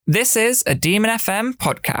This is a DMRu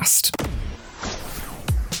podcast.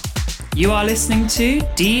 You are listening to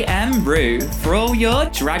DMRu for all your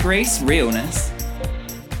drag race realness.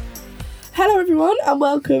 Hello everyone and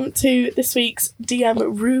welcome to this week's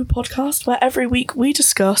DMRu podcast, where every week we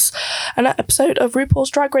discuss an episode of RuPaul's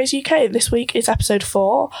Drag Race UK. This week is episode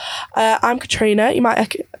 4. I'm Catrina. You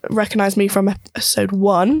might recognise me from episode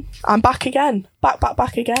 1. I'm back again.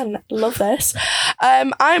 Back again. Love this.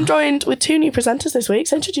 I am joined with 2 new presenters this week,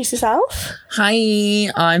 so introduce yourself. Hi,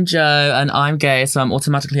 I'm Joe and I'm gay, so I'm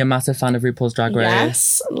automatically a massive fan of RuPaul's Drag Race.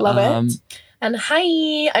 Yes, love it. And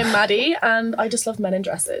hi, I'm Maddie, and I just love men in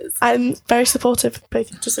dresses. I'm very supportive of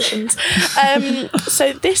both your decisions.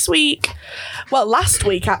 So this week, well, last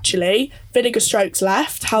week actually, Vinegar Strokes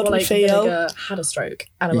left. How do we feel? Vinegar had a stroke.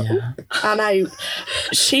 And I'm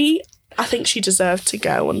I think she deserved to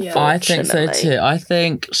go, unfortunately. I think so too. I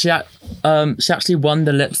think she actually won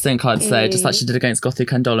the lip sync, I'd say, just like she did against Gothic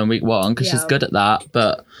Kendall in week 1, because she's good at that,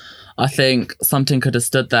 but I think something could have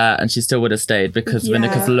stood there and she still would have stayed, because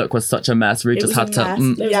Vinegar's look was such a mess. We just had to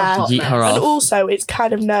yeet her off. And also, it's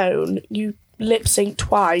kind of known, you lip sync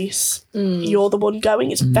twice, you're the one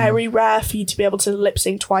going. It's very rare for you to be able to lip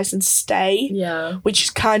sync twice and stay. Yeah. Which is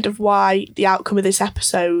kind of why the outcome of this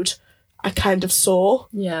episode I kind of saw.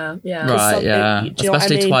 Yeah. Right, yeah.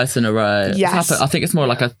 Especially twice in a row. Yes. I think it's more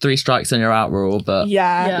like a 3 strikes and you're out rule, but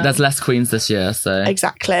there's less queens this year, so.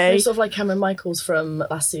 Exactly. It's sort of like Cameron Michaels from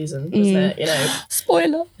last season, wasn't it? You know.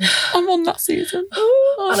 Spoiler. I'm on that season.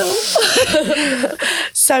 I know.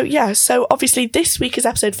 So obviously this week is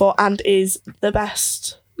episode 4 and is the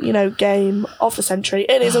best, game of the century.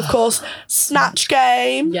 It is, of course, Snatch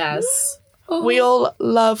Game. Yes. We all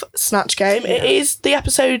love Snatch Game. It is the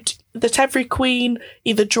episode that every queen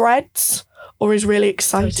either dreads or is really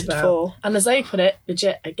excited for. And as they put it,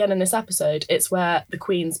 legit, again in this episode, it's where the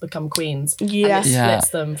queens become queens. Yes. And it splits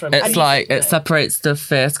them from... It's like, it separates the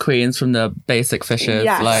fierce queens from the basic fishes.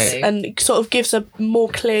 Yes, and it sort of gives a more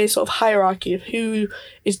clear sort of hierarchy of who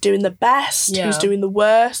is doing the best, who's doing the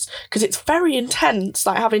worst, because it's very intense,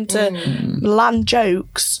 like having to land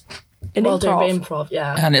jokes in improv,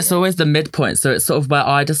 And it's always the midpoint, so it's sort of where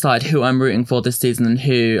I decide who I'm rooting for this season and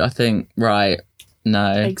who I think, right,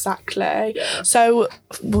 no. Exactly. So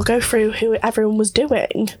we'll go through who everyone was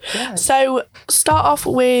doing. Yeah. So start off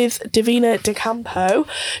with Davina DeCampo.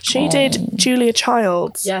 She did Julia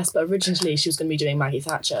Childs. Yes, but originally she was going to be doing Maggie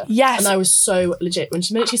Thatcher. Yes. And I was so legit. When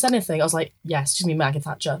she said anything, I was like, yes, she's going to be Maggie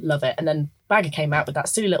Thatcher. Love it. And then Maggie came out with that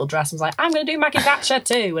silly little dress and was like, I'm going to do Maggie Thatcher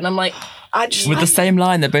too. And I'm like... With the same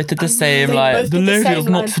line. They both did the same, like, the lady is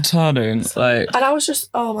not for turning. Like... And I was just,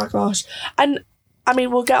 oh my gosh. And I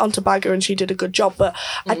mean, we'll get on to Bagger and she did a good job, but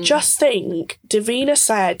I just think Davina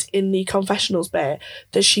said in the confessionals bit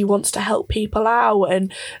that she wants to help people out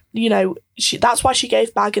and, that's why she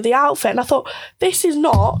gave Bagger the outfit. And I thought, this is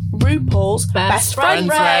not RuPaul's best friend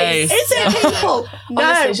race. Is it, people? No.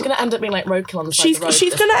 Honestly, she's going to end up being like roadkill on the side of the road.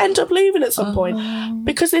 She's going to end up leaving at some point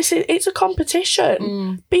because it's a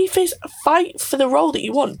competition. Beef is a fight for the role that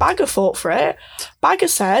you want. Bagger fought for it. Bagger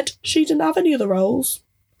said she didn't have any other roles.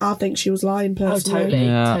 I think she was lying, personally.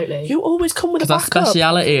 Totally. You always come with a backup. Her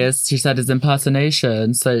speciality is, she said, is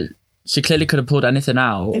impersonation. So she clearly could have pulled anything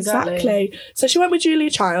out. Exactly. So she went with Julia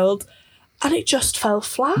Child, and it just fell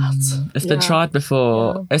flat. It's been tried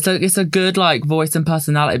before. Yeah. It's a good voice and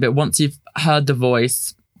personality, but once you've heard the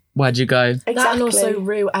voice, where'd you go? Exactly. That and also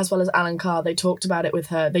Rue, as well as Alan Carr, they talked about it with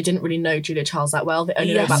her. They didn't really know Julia Childs that well. They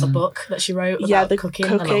only know about the book that she wrote about the cooking.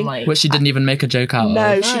 And I'm like, which she didn't even make a joke out of.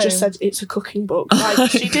 No, she just said it's a cooking book.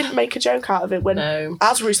 She didn't make a joke out of it when,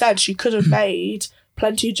 as Rue said, she could have made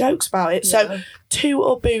plenty of jokes about it. So, toot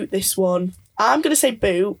or boot this one? I'm going to say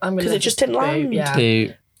boot because it just didn't land.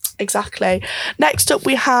 Boot. Exactly. Next up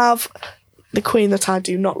we have... the queen that I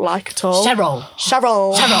do not like at all.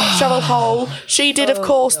 Cheryl Hole. She did, of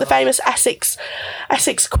course, the famous Essex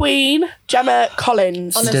queen, Gemma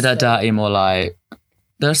Collins. She did her dirty more like...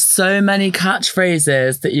 There's so many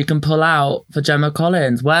catchphrases that you can pull out for Gemma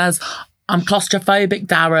Collins. Where's... I'm claustrophobic,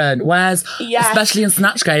 Darren. Where's... Especially in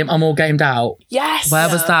Snatch Game, I'm all gamed out. Yes. Where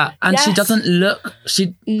was that? And she doesn't look...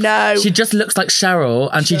 She just looks like Cheryl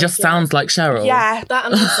and she just sounds like Cheryl. Yeah. That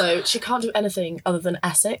and also, she can't do anything other than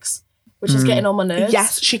Essex, which is getting on my nerves.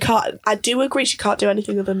 Yes, she can't. I do agree she can't do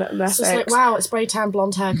anything other than Essex. So it's like, wow, it's spray tan,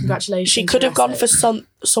 blonde hair, congratulations. She could have gone for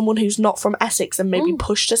someone who's not from Essex and maybe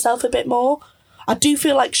pushed herself a bit more. I do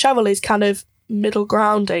feel like Cheryl is kind of middle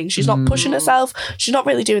grounding. She's not pushing herself. She's not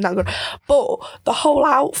really doing that good. But the whole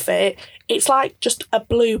outfit, it's like just a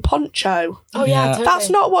blue poncho. Oh yeah, totally. That's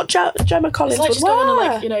not what Gemma Collins It's like would just wear. going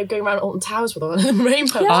on, like, going around Alton Towers with a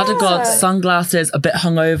rainbow. Yeah. I'd have got sunglasses, a bit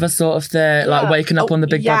hungover sort of thing, like waking up on the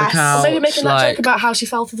Big Brother couch. Or maybe making that joke about how she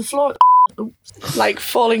fell through the floor. Like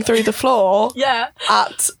falling through the floor. Yeah.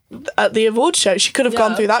 At the award show, she could have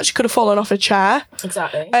gone through that. She could have fallen off a chair.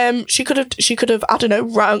 Exactly. She could have I don't know,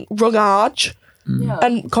 rung Arj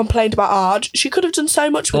and complained about Arj. She could have done so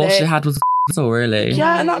much with All it. she had was really.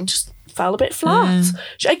 Yeah, and that just fell a bit flat.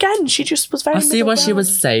 She just was very. I see why she was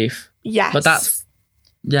middle safe. Yes, but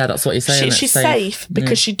that's what you're saying. She's safe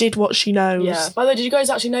because she did what she knows. Yeah. By the way, did you guys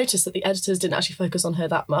actually notice that the editors didn't actually focus on her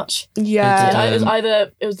that much? Yeah.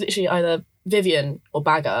 It was literally either Vivian or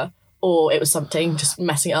Bagger, or it was something just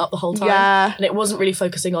messing it up the whole time. Yeah. And it wasn't really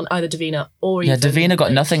focusing on either Davina or Yeah, even Davina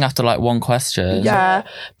got nothing after like one question. Yeah,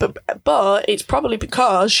 but it's probably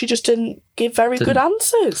because she just didn't give very good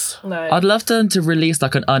answers. No. I'd love them to release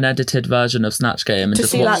like an unedited version of Snatch Game and To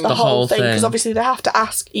just see watch like the whole thing. because obviously they have to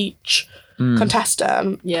ask each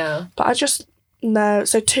contestant. Yeah. But I just no.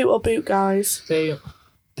 So toot or boot, guys. Boo.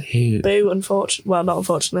 Boo, unfortunately. Well, not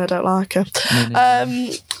unfortunately, I don't like her.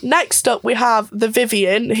 Next up, we have the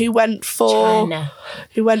Vivian, who went for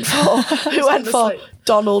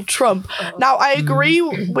Donald Trump. Now, I agree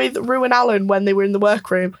with Ru and Alan when they were in the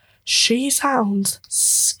workroom. She sounds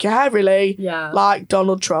scarily like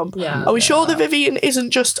Donald Trump. Yeah. Are we sure the Vivian isn't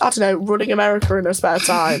just, I don't know, running America in her spare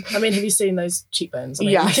time? I mean, have you seen those cheekbones? I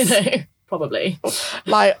mean, Yes. Probably.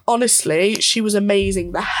 Like, honestly, she was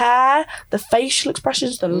amazing. The hair, the facial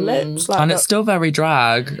expressions, the lips. Like, And it's still very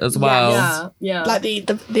drag as well. Yeah. like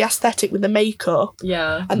the aesthetic with the makeup.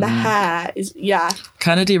 Yeah. And the hair is,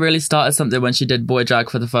 Kennedy really started something when she did boy drag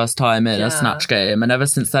for the first time in a Snatch Game, and ever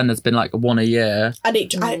since then there's been like one a year. And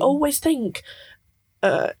I always think,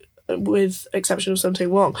 with exception of something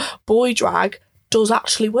wrong, boy drag does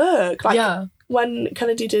actually work. Like when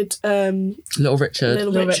Kennedy did Little Richard.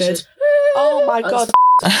 Little Richard. Oh my God.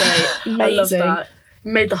 Great. Amazing. I love that.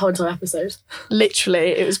 Made the whole entire episode.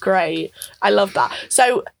 Literally, it was great. I love that.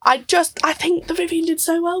 So I think the Vivian did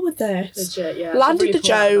so well with this. Legit, yeah. Landed Really the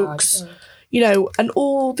jokes, and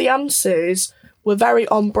all the answers were very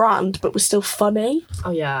on brand, but were still funny.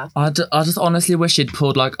 Oh yeah. I just honestly wish she'd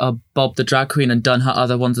pulled like a Bob the Drag Queen and done her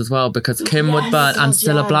other ones as well, because Kim Woodburn and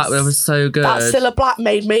Cilla Black were so good. That Cilla Black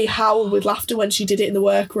made me howl with laughter when she did it in the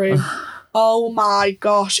workroom. Oh my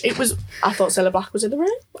gosh. I thought Cilla Black was in the room.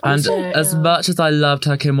 And as much as I loved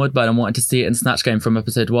her Kim Woodburn and wanted to see it in Snatch Game from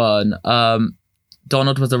episode 1,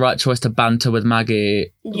 Donald was the right choice to banter with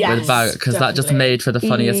Maggie with Barrett, because that just made for the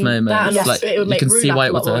funniest moments. Like, it would make you can see why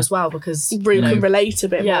it was as well, because Ru can relate a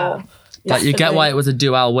bit more. Like, you get why it was a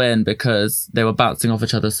dual win, because they were bouncing off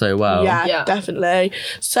each other so well. Yeah, definitely.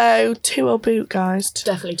 So, toot or boot, guys?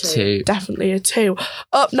 Definitely toot. Definitely a 2.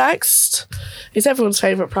 Up next is everyone's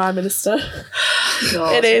favourite Prime Minister.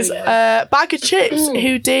 It is Bag of Chips,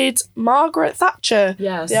 who did Margaret Thatcher,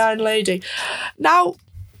 the Iron Lady. Now,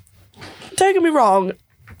 don't get me wrong,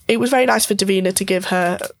 it was very nice for Davina to give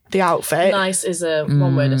her the outfit. Nice is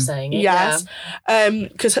one word of saying it. Yes.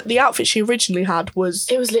 Because the outfit she originally had was...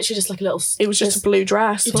 It was literally just like a little... It was just a blue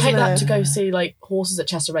dress, You take that to go see like horses at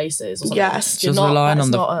Chester races or something. Yes. She was relying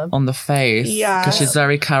on the face. Yeah. Because she's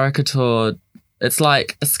very caricatured. It's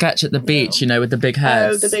like a sketch at the beach, with the big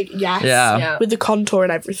heads. Oh, the big... Yes. Yeah. With the contour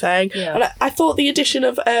and everything. Yeah. And I thought the addition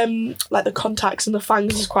of like the contacts and the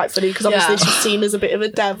fangs was quite funny, because obviously she's seen as a bit of a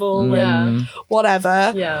devil and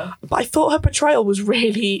whatever. Yeah. But I thought her portrayal was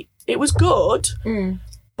really... It was good,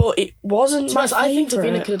 but it wasn't my favourite. I think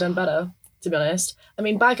Davina could have done better, to be honest. I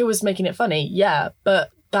mean, Bagger was making it funny, but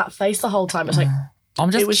that face the whole time, it's like... I'm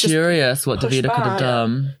just curious what Davina could have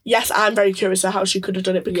done. Yes, I'm very curious of how she could have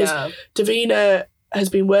done it, because Davina has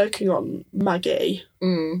been working on Maggie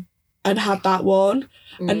and had that one.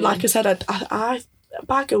 And like I said, I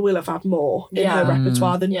Bagger will have had more in her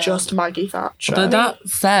repertoire than just Maggie Thatcher. Although that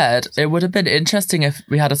said, it would have been interesting if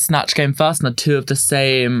we had a Snatch Game first and had 2 of the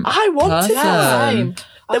same I wanted that. Same.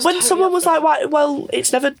 When someone was like, well,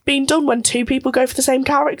 it's never been done when 2 people go for the same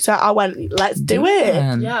character, I went, let's do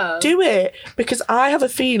it. Yeah. Do it. Because I have a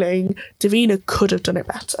feeling Davina could have done it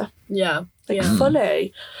better. Yeah.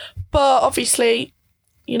 Funny. But obviously,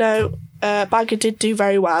 Bagger did do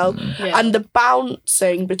very well. And the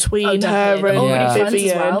bouncing between her and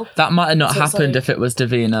Vivian. That might have not happened if it was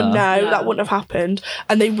Davina. No, that wouldn't have happened.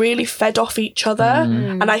 And they really fed off each other.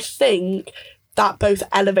 And I think that both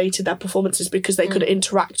elevated their performances, because they could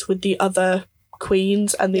interact with the other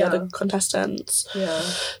queens and the other contestants. Yeah.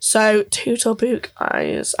 So, toot or boot,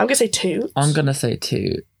 guys? I'm going to say toot. I'm going to say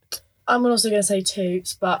toot. I'm also going to say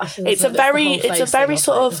toot, but I feel It's a very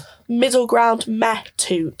sort of middle ground meh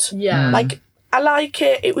toot. Yeah. Like, I like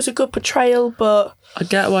it. It was a good portrayal, but I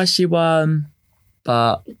get why she won,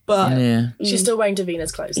 but yeah. She's still wearing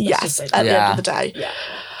Davina's clothes. Yes, at the end of the day. Yeah.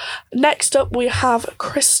 Next up, we have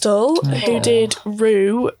Crystal, who did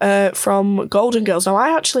Rue from Golden Girls. Now,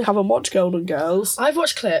 I actually haven't watched Golden Girls, I've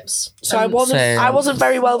watched clips. so I wasn't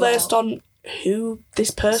very well versed on who this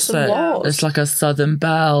person was. It's like a Southern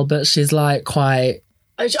belle, but she's like quite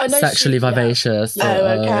I know sexually vivacious.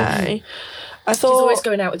 Oh, okay. I thought She's always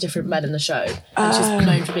going out with different men in the show, and she's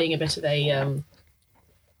known for being a bit of a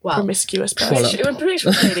promiscuous person.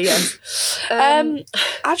 promiscuous lady, yes.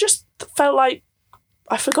 I just felt like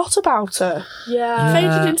I forgot about her. Yeah.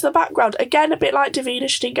 Faded into the background. Again, a bit like Davina,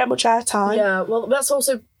 she didn't get much airtime. Yeah, well,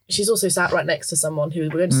 she's also sat right next to someone who we're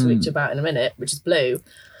going to speak to about in a minute, which is Blue.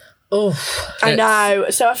 Oh, I know.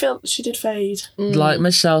 So I feel she did fade. Like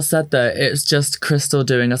Michelle said, though, it's just Crystal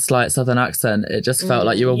doing a slight Southern accent. It just felt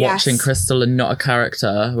like you were watching Crystal and not a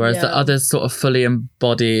character, whereas the others sort of fully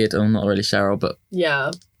embodied, not really Cheryl, but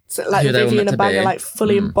yeah. So, like Vivian and Bang are like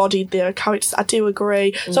fully embodied their characters. I do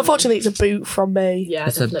agree. So unfortunately, it's a boot from me. Yeah,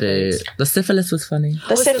 it's definitely a boot. The syphilis was funny.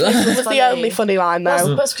 The syphilis was the only funny line,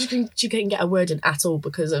 though. That's because you couldn't get a word in at all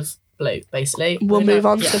because of Blue, basically. We'll move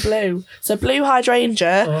on to Blue. So Blue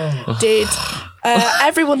Hydrangea did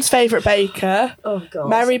everyone's favourite baker,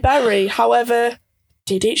 Mary Berry. However,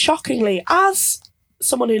 did it shockingly. As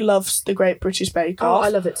someone who loves the Great British Bake Off, I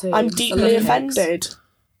love it too. I'm deeply offended.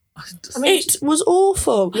 I mean, it was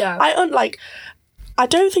awful. Yeah. I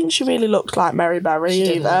don't think she really looked like Mary Berry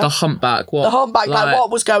either. The humpback. What? The humpback, like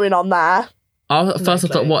what was going on there? I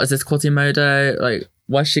thought, what is this, Quasimodo? Like,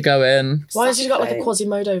 where's she going? Why has she got like a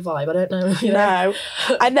Quasimodo vibe? I don't know. No.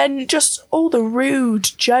 And then just all the rude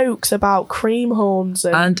jokes about cream horns.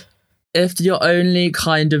 And if your only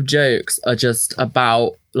kind of jokes are just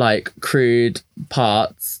about like crude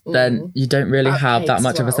parts, then you don't really have that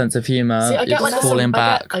much of a sense of humour. See, I get You're just falling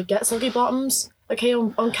back. I get soggy bottoms. Okay,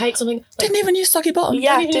 on cake, something. Like, didn't even use soggy bottoms.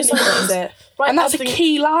 Yeah, didn't use it. Right, and that's a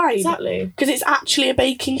key line. Exactly. Because it's actually a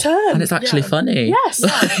baking term. And it's actually funny. Yes.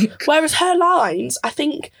 Whereas her lines, I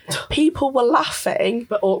think people were laughing.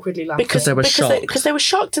 But awkwardly laughing. Because they were shocked. Because they were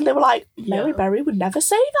shocked and they were like, Mary Berry would never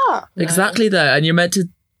say that. No. Exactly, though. And you're meant to...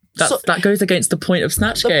 that goes against the point of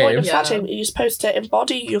Snatch Game. The point of Snatch Game, you're supposed to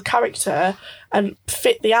embody your character and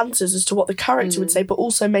fit the answers as to what the character would say, but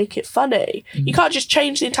also make it funny. You can't just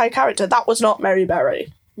change the entire character. That was not Mary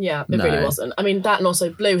Berry. Yeah, it really wasn't. I mean, that and also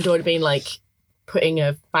Blue had already been like putting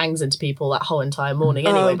her bangs into people that whole entire morning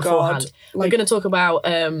anyway beforehand. We're going to talk about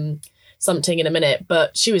something in a minute,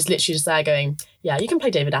 but she was literally just there going, yeah, you can play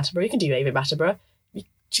David Attenborough, you can do David Attenborough.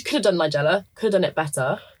 She could have done Nigella, could have done it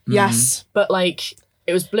better. Yes. But like,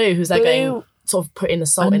 it was Blue who's there going, sort of putting the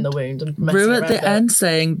salt in the wound. And Rue at the end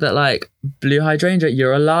saying that, like, Blue Hydrangea,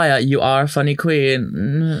 you're a liar, you are a funny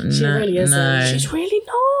queen. She really isn't. No. She's really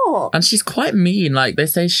not. And she's quite mean. Like, they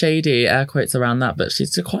say shady, air quotes around that, but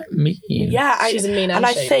she's quite mean. Yeah, she's a mean and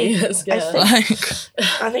shady.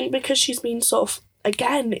 I think because she's been sort of,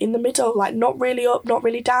 again, in the middle, like, not really up, not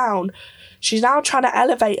really down. She's now trying to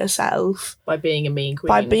elevate herself. By being a mean queen.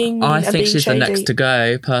 By being mean I think she's shady. the next to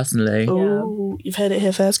go, personally. Oh, you've heard it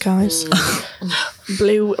here first, guys.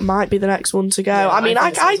 Blue might be the next one to go. Yeah, I mean, I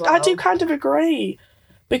do well. kind of agree.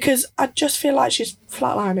 Because I just feel like she's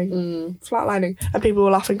flatlining. Flatlining. And people were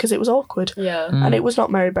laughing because it was awkward. Yeah. And it was not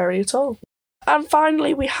Mary Berry at all. And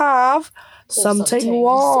finally, we have Something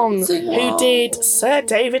Wong, who did Sir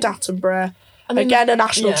David Attenborough. I mean, again, a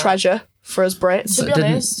national treasure for us Brits. To be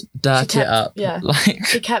honest, dirty it up. Yeah. Like,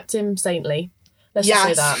 she kept him saintly. Let's just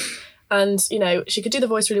say that. And, you know, she could do the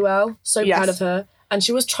voice really well. So proud of her. And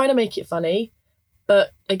she was trying to make it funny.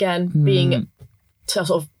 But again, being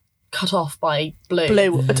sort of cut off by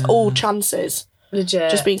Blue at all chances.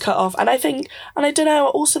 Legit. Just being cut off. And I think, and I don't know,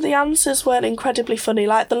 also the answers weren't incredibly funny.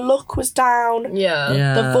 Like, the look was down.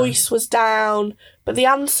 Yeah. The voice was down. But the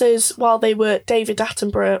answers, while they were David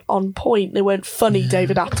Attenborough on point, they weren't funny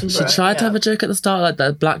David Attenborough. She tried to have a joke at the start, like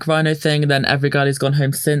the Black Rhino thing, and then every girl who's gone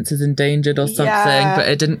home since is endangered or something, but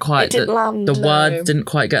it didn't quite... It didn't land. The words didn't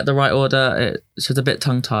quite get the right order. She was a bit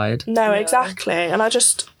tongue-tied. No, exactly. And I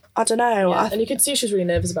don't know. Yeah. And you could see she was really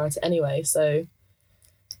nervous about it anyway, so...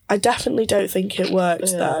 I definitely don't think it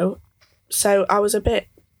worked, though. So I was a bit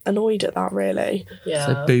annoyed at that, really. Yeah.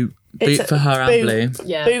 So boot for her and Blue.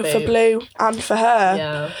 Yeah, boot for Blue and for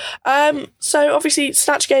her. Yeah. So obviously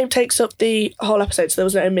Snatch Game takes up the whole episode, so there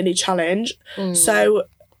was no mini challenge. So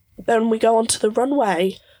then we go on to the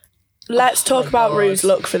runway. Let's talk about Rue's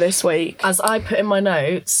look for this week. As I put in my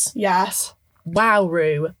notes... Yes. wow,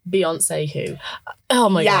 Ru, Beyonce who? Oh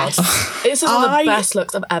my God. This is one of the best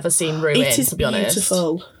looks I've ever seen Ru in, to be honest.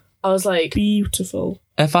 Beautiful. I was like... Beautiful.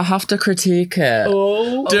 If I have to critique it,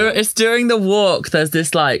 it's during the walk, there's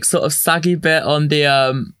this like sort of saggy bit on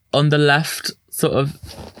the left, sort of,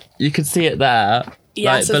 you can see it there.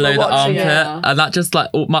 Yes, like below the armpit, and that just like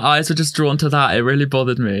my eyes were just drawn to that. It really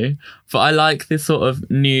bothered me. But I like this sort of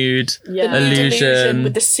nude illusion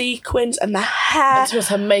with the sequins and the hair. It's just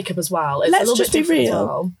her makeup as well. It's Let's just be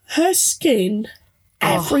real. Her skin,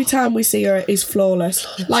 every time we see her, is flawless.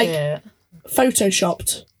 Like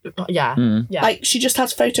photoshopped. Yeah. Like she just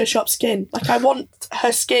has photoshopped skin. Like I want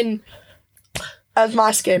her skin as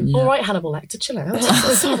my skin. Yeah. All right, Hannibal Lecter, chill out.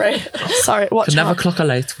 Sorry. Watch Could never clock a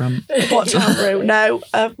lace from. Watch out, Ru. No,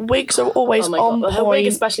 wigs are always on point. Her wig,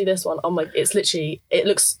 especially this one. Oh my! It's literally. It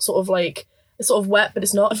looks sort of like it's sort of wet, but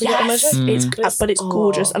it's not. Yes, it's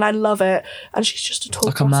gorgeous, and I love it. And she's just a tall,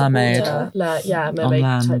 like a mermaid. Mermaid.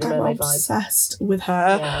 Totally mermaid vibe. Obsessed with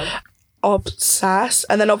her. Yeah. Obsessed.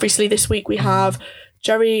 And then obviously this week we have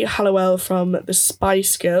Jerry Halliwell from the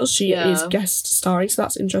Spice Girls. She is guest starring, so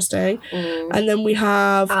that's interesting. And then we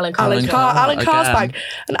have Alan Carr. Alan Carr's back.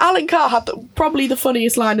 And Alan Carr had probably the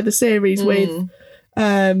funniest line of the series with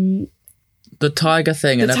the tiger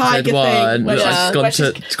thing in episode 1. She's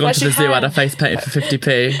gone to the zoo, had her face painted for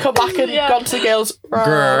 50p. Come back and gone to the girls.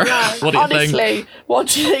 What do you think? What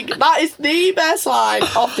do you think? That is the best line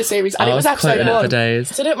of the series. And it was episode 1. For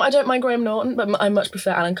days. So I don't mind Graham Norton, but I much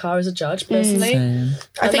prefer Alan Carr as a judge, personally.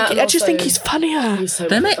 I just think he's funnier.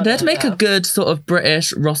 They'd make a good sort of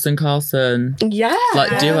British Ross and Carson duo,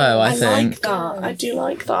 I think. Like that. I do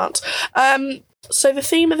like that. So the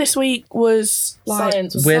theme of this week was like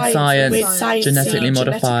science, genetically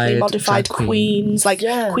modified queens,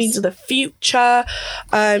 queens of the future.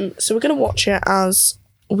 So we're going to watch it as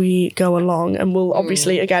we go along, and we'll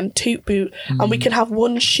obviously again toot boot, and we can have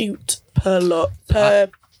one shoot per look for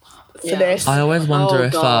this. I always wonder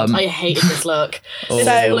if I hated this look.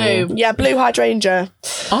 Blue. Yeah, blue hydrangea.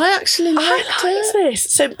 I actually liked this.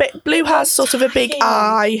 So blue has sort of a big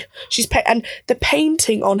eye. And the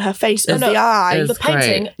painting on her face of the eye. The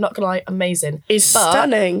painting, not gonna lie, amazing. Is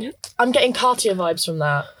stunning. I'm getting Cartier vibes from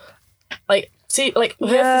that. Her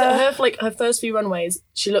first few runways,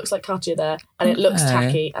 she looks like Cartier there, and it looks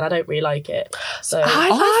tacky, and I don't really like it. So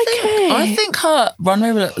I think her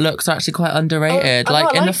runway looks are actually quite underrated.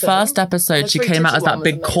 In the first episode, she came out as that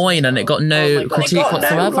big coin, and it got no critique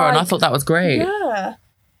whatsoever, and I thought that was great. Yeah,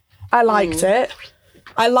 I liked it.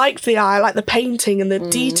 I liked the eye, I like the painting and the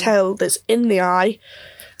detail that's in the eye.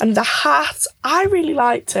 And the hat, I really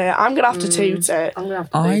liked it. I'm going to have to toot it.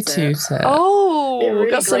 I toot it. Oh, it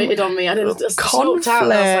really grated on me. I didn't just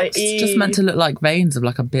conflict. It's just meant to look like veins of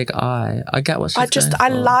like a big eye. I get what she's going for. I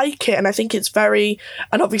like it, and I think it's very.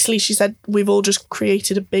 And obviously, she said we've all just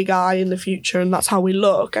created a big eye in the future, and that's how we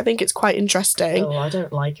look. I think it's quite interesting. Oh, I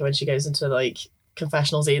don't like it when she goes into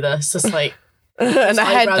confessionals either. It's just like. And her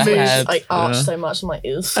head moves arch so much. I'm like,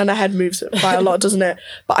 ew. And her head moves quite a lot, doesn't it?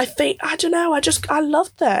 But I don't know. I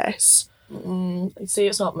love this. See,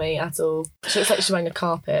 it's not me at all. She looks like she's wearing a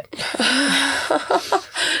carpet.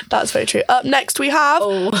 That's very true. Up next, we have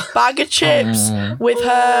Bag of Chips with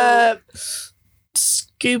her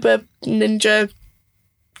scuba ninja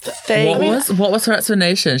thing. What was her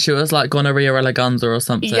explanation? She was like gonorrhea eleganza or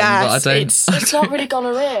something. Yes, it's not really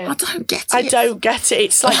gonorrhea. I don't get it. I don't get it.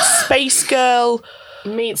 It's like Space Girl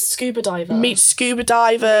meets scuba diver meets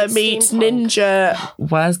ninja.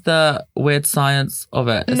 Where's the weird science of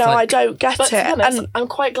it? I don't get it. And I'm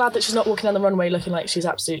quite glad that she's not walking down the runway looking like she's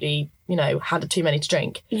absolutely, had too many to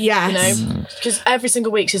drink. Yes. Because every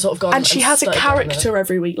single week she's sort of gone. And she has a character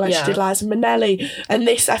every week, like she did Liza Minnelli. And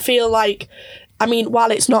this, I feel like, while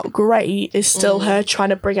it's not great, it's still her trying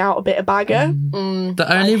to bring out a bit of bagger. The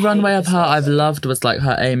only runway of her I've loved was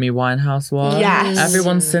her Amy Winehouse one. Yes.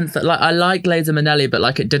 Everyone since that, I like Liza Minnelli,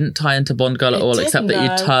 but it didn't tie into Bond Girl at all, except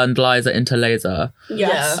that you turned Liza into Liza.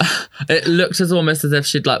 Yes. It looked almost as if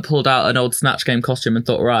she'd pulled out an old Snatch Game costume and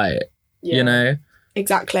thought, right,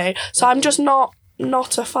 Exactly. So I'm just not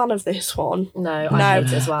a fan of this one. No, I hate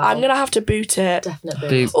it as well. I'm going to have to boot it.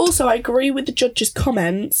 Definitely. Also, I agree with the judge's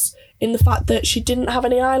comments in the fact that she didn't have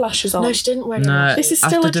any eyelashes on. No, she didn't wear any lashes. This is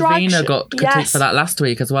still a drag show. Davina got critiqued for that last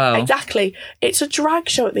week as well. Exactly. It's a drag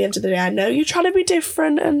show at the end of the day. I know you're trying to be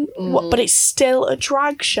different, but it's still a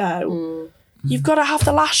drag show. You've got to have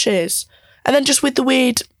the lashes. And then just with the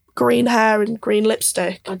weird green hair and green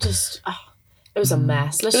lipstick. It was a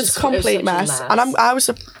mess. It was a complete mess. And I was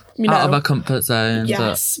out of her comfort zone.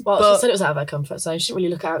 Yes. She said it was out of her comfort zone. She didn't really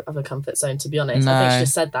look out of her comfort zone, to be honest. No. I think she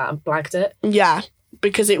just said that and blagged it. Yeah,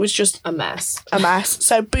 because it was just a mess.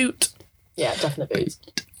 So boot. Yeah, definitely boots.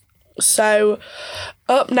 So,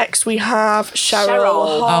 up next we have Cheryl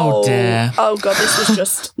Hole. Oh dear. Oh god, this was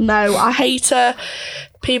just... No, I hate her.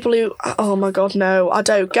 People who... Oh my god, no. I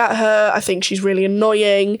don't get her. I think she's really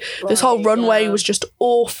annoying. This whole runway was just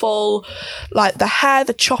awful. Like, the hair,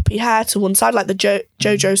 the choppy hair to one side, like the Jojo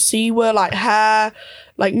Siwa, like, hair...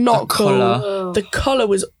 Like, not cool. Colour. The colour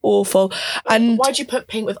was awful. And why'd you put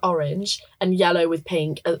pink with orange and yellow with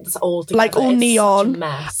pink? It's all together. like, all it's neon. Such a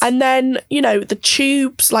mess. And then, you know, the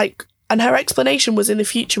tubes, like... And her explanation was in the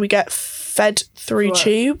future we get fed through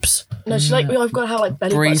tubes. No, she's like, I've got to have like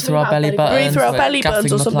belly Breathe buttons. through our belly buttons. Breathe through our belly gassing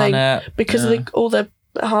buttons or the something planet. because of all the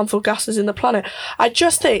harmful gases in the planet. I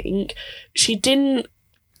just think she didn't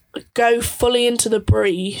go fully into the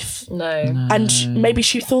brief. No. And maybe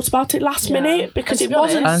she thought about it last minute because And it to be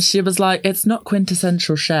honest- wasn't. And she was like, it's not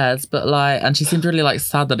quintessential shares, but like, and she seemed really like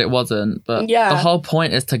sad that it wasn't. But Yeah. the whole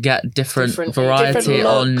point is to get different Different variety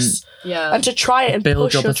on. looks. Yeah. And to try it and Build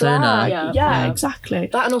push your your persona. drag. Yeah. Yeah, Yeah. exactly.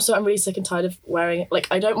 That, and also I'm really sick and tired of wearing, like,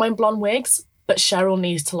 I don't mind blonde wigs, but Cheryl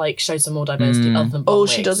needs to like show some more diversity other than blonde All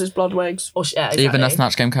wigs. she does is blonde wigs. Or yeah, exactly. Even a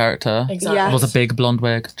Snatch Game character Exactly. Yeah. was a big blonde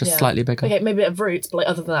wig, just Yeah. slightly bigger. Okay, maybe a bit of roots, but like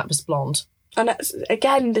other than that, just blonde. And it's,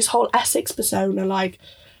 again, this whole Essex persona, like,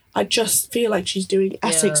 I just feel like she's doing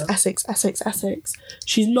Essex, Yeah. Essex.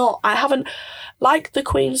 She's not, I haven't, like the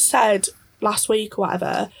Queen said last week or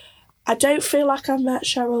whatever, I don't feel like I've met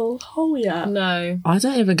Cheryl Hole yet. No. I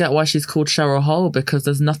don't even get why she's called Cheryl Hole because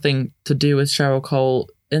there's nothing to do with Cheryl Cole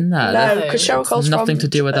in there. No, No, because Cheryl Cole's nothing from, to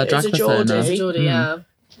do with her drag is a Geordie. persona. It's a Geordie, yeah.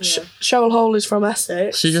 Cheryl Hole is from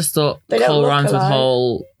Essex. She just thought They don't Cole look rhymes with alike.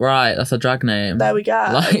 Hole. Right, that's a drag name. There we go.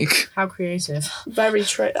 Like, How creative. Very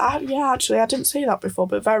true. Yeah, actually, I didn't see that before,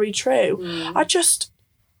 but very true. Mm. I just,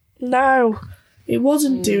 no, it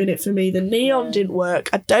wasn't doing it for me. The neon didn't work.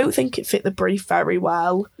 I don't think it fit the brief very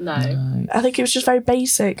well. No. I think it was just very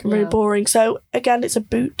basic and very Yeah. boring. So, again, it's a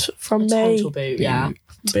boot from me. Total boot, yeah.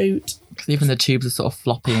 Boot. even the tubes are sort of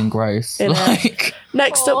floppy and gross. You know. Like,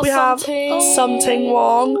 Next up, we have Something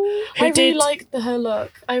Wong, who I really did. liked her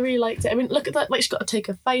look. I really liked it. I mean, look at that. Like, she's got to take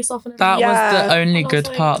her face off and that everything. was Yeah. the only And I was good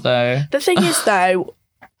like- part, though. The thing is, though,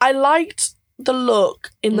 I liked the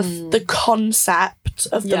look in the concept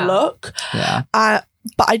of the Yeah. look, Yeah.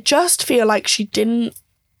 but I just feel like she didn't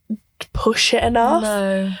push it enough.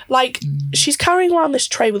 No. Like, she's carrying around this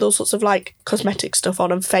tray with all sorts of like cosmetic stuff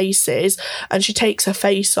on and faces, and she takes her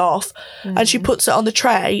face off and she puts it on the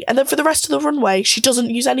tray, and then for the rest of the runway she doesn't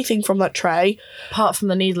use anything from that tray Apart from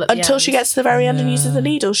the needle at the until end. she gets to the very end and uses the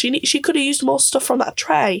needle. She could have used more stuff from that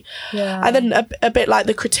tray. Yeah. And then a bit like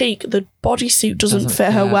the critique, the bodysuit doesn't Doesn't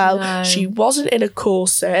fit her fit. well. No. She wasn't in a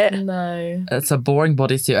corset. No. It's a boring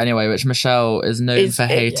bodysuit anyway, which Michelle is known for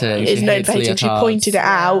hating. Is She known hates for hating. She leotards. pointed it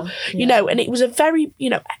out, Yeah. you know, and it was a very,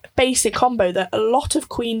 basic combo that a lot of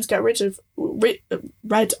queens get rid of,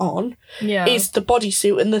 red on, Yeah. is the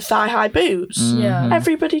bodysuit and the thigh-high boots. Yeah.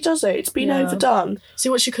 Everybody does it. It's been Yeah. overdone. See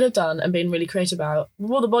what she could have done and been really creative about.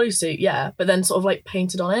 Wore the bodysuit, yeah, but then sort of like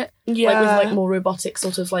painted on it. Yeah. Like with like more robotic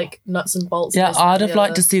sort of like nuts and bolts. Yeah, and this and I'd that, have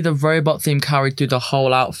liked to see the robot theme carried through the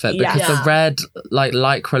whole outfit because Yeah. the red, like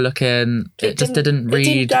lycra looking, it just didn't it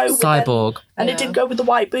didn't read go with cyborg. And it Yeah. didn't go with the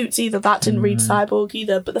white boots either. That didn't read cyborg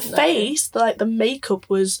either. But the face, the makeup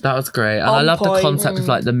was... That was great. And On I love the point. concept of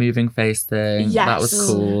like the moving face thing. Yes. That was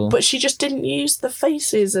cool. But she just didn't use the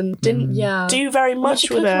faces and didn't Yeah. do very I mean, much she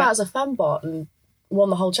with could have it. come out as a fembot and won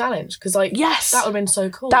the whole challenge because like Yes. that would have been so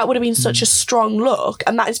cool. That would have been such a strong look,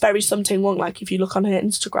 and that is very Something Wong. Like if you look on her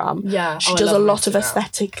Instagram, Yeah. she Oh, I does a love her lot of Instagram.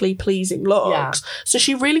 aesthetically pleasing looks. Yeah. So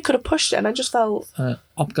she really could have pushed it, and I just felt I'm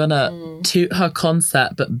gonna toot her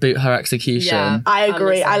concept but boot her execution. Yeah. I I'm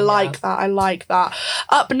agree. the I same, like that. I like that.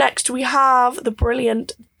 Up next, we have the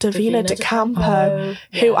brilliant Davina Davina De De Campo, Campo,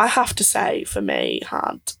 who yes. I have to say for me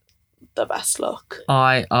had the best look.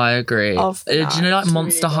 I agree. Of Do you know like that.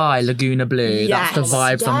 Monster Really High, Laguna Blue? That's the Yes.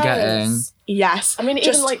 vibes I'm getting. Yes, I mean, Just-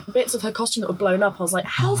 even like bits of her costume that were blown up, I was like,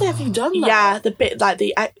 how have you done that? yeah, the bit like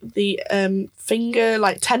the finger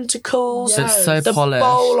like tentacles, Yeah. It's so the polished.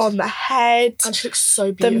 bowl on the head. And she looks so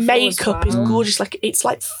The beautiful. makeup as is well. gorgeous. Like it's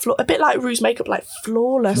like a bit like Rue's makeup, like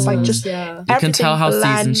flawless. Like just Yeah. You can tell how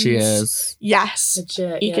seasoned she blends. is. Yes,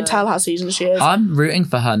 Legit, you can yeah. tell how seasoned she is. I'm rooting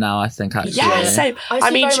for her now, I think, actually. Yeah, same. I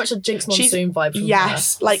see very she- much a Jinx she's- Monsoon vibe from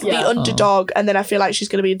Yes, her. like Yeah. the underdog, and then I feel like she's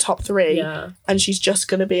going to be in top 3, Yeah. and she's just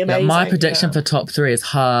going to be Yeah, amazing. my prediction yeah. for top 3 is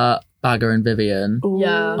her, Bagger and Vivian. Ooh.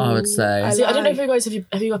 Yeah. I would say. See, I don't know if like- you guys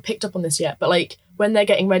have you picked up on this yet, but like when they're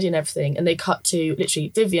getting ready and everything, and they cut to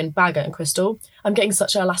literally Vivian, Bagger, and Crystal, I'm getting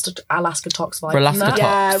such an Alaska Tox vibe from that.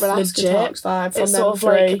 Yeah, Alaska Tox vibe from it's them sort of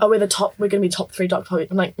three. like, we're going to be top 3 Dr.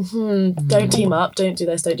 Hope. I'm like, don't team up, don't do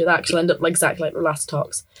this, don't do that, because she'll end up like exactly like Alaska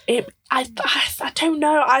Tox. I don't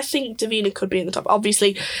know. I think Davina could be in the top.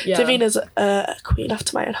 Obviously, Davina's a queen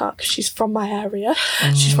after my own heart because she's from my area.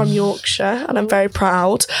 She's from Yorkshire, and I'm very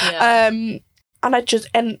proud. Yeah.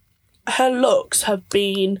 And her looks have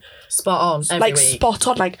been spot on every week. Spot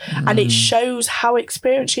on, and it shows how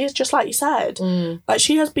experienced she is, just like you said. Like,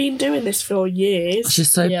 she has been doing this for years.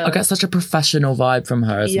 She's I get such a professional vibe from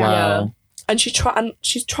her as well. And she's trying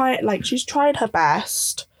her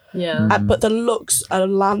best. Yeah. But the looks are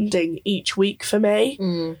landing each week for me.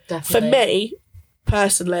 Definitely. For me,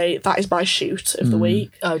 personally, that is my shoot of the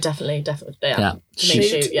week. Oh, definitely. Yeah.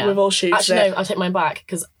 Shoot. We've all shoots. Actually, no, I'll take mine back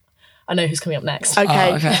because I know who's coming up next. Okay.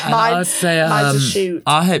 I'd say mine's a shoot.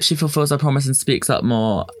 I hope she fulfills her promise and speaks up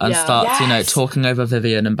more and starts, talking over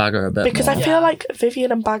Vivian and Bagger a bit because more. I feel like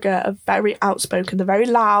Vivian and Bagger are very outspoken. They're very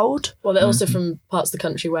loud. Well, they're also from parts of the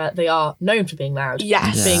country where they are known for being loud.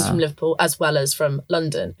 Yes. Being from Liverpool as well as from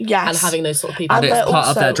London. Yes. And having those sort of people. And it's part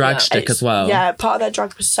of their drag shtick as well. Yeah, part of their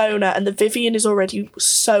drag persona. And the Vivian is already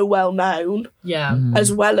so well known. Yeah.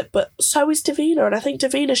 As well. But so is Davina. And I think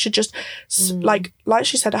Davina should just, like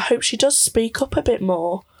she said, I hope she does speak up a bit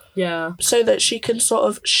more. Yeah. So that she can sort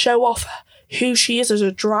of show off who she is as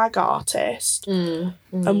a drag artist. And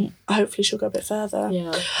hopefully she'll go a bit further.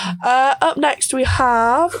 Yeah. Up next we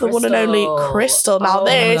have the one and only Crystal. Now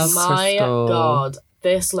my God.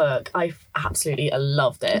 This look, I absolutely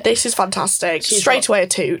loved it. This is fantastic. Straight away a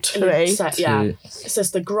toot for me. Yeah. It's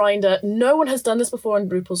just the grinder. No one has done this before in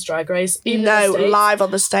RuPaul's Drag Race. Live on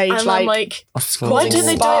the stage. And I'm like, why don't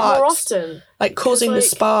they do it more often? Like causing the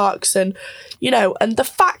sparks and, and the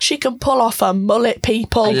fact she can pull off a mullet,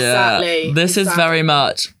 people. Exactly. This is very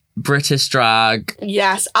much British drag.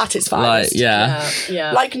 Yes, at its finest.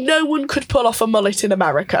 Yeah. Like, no one could pull off a mullet in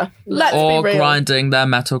America. Let's be real. Or grinding their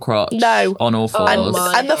metal crotch on all fours.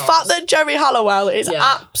 And the fact that Jerry Halliwell is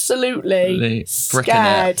absolutely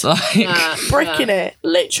scared. Bricking it.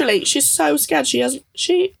 Literally, she's so scared.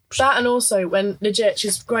 That, and also when legit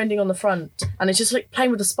she's grinding on the front and it's just like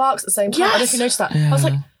playing with the sparks at the same time. I don't know if you noticed that. I was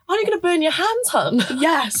like, are you going to burn your hands, hun?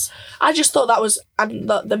 Yes. I just thought that was, and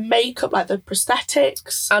the makeup, like the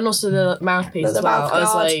prosthetics. And also the mouthpiece as well. I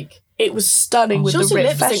was like, it was stunning with the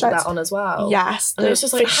lip sync that on as well. Yes. And it's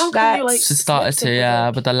just like, how can you like... She started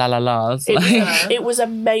to, with the la-la-las. It was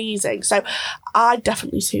amazing. So I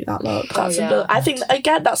definitely suit that look. I think,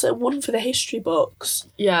 again, that's a one for the history books.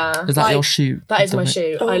 Yeah. Is that your shoe? That is my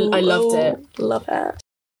shoe. I loved it. Love it.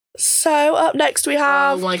 So up next we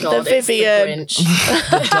have the Vivian. It's the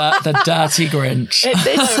Grinch. the dirty Grinch.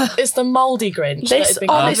 It's the mouldy Grinch. This,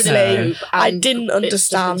 honestly, I didn't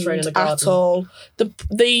understand at all.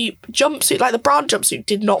 The jumpsuit, like the brown jumpsuit,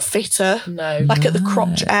 did not fit her. No. Like at the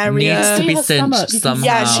crotch area. Needs to be cinched somehow.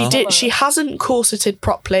 Yeah, she did. She hasn't corseted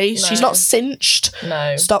properly. No. She's not cinched.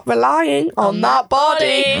 No. Stop relying on that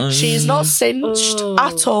body. She's not cinched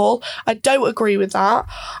at all. I don't agree with that.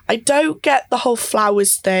 I don't get the whole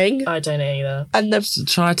flowers thing. I don't either. And the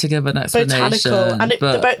try to give an explanation, and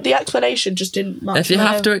the explanation just didn't match. If you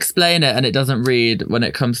have to explain it and it doesn't read when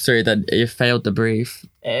it comes through, then you failed the brief.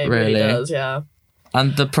 It really does, yeah.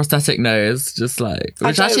 And the prosthetic nose,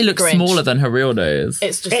 which actually looks Grinch. Smaller than her real nose.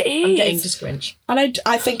 It's just, I'm getting just Grinch. And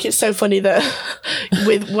I think it's so funny that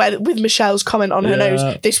with Michelle's comment on her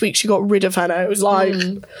nose, this week she got rid of her nose,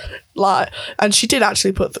 and she did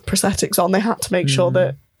actually put the prosthetics on. They had to make sure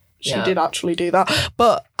that she did actually do that.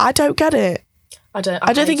 But I don't get it. I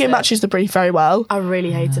don't think it matches the brief very well. I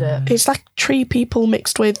really hated it. It's like tree people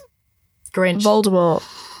mixed with Grinch. Voldemort.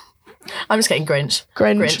 I'm just getting Grinch.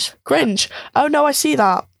 Grinch. Oh no, I see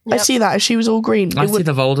that. Yep. I see that. If she was all green. I see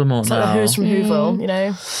the Voldemort now. Like Who's from Whoville,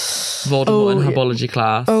 Voldemort in herbology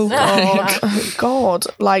class. Oh God. God.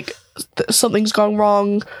 Like something's gone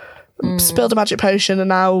wrong. Spilled a magic potion and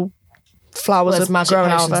now flowers are magic growing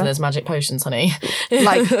potions out of and there's magic potions, honey.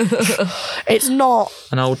 Like, it's not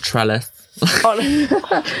an old trellis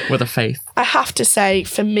with a face. I have to say,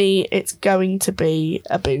 for me, it's going to be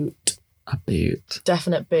a boot. A boot.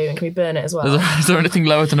 Definite boot. And can we burn it as well? Is there anything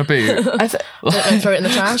lower than a boot? Don't throw it in the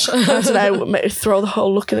trash. I don't know. Maybe throw the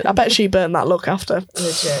whole look in it. I bet she burned that look after.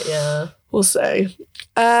 Legit, yeah. We'll see.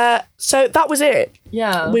 So that was it.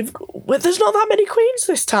 Yeah. There's not that many queens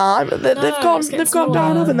this time. They've gone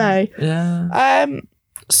down, haven't they? Yeah.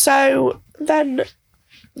 So then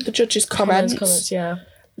the judges' comments, yeah.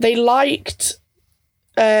 They liked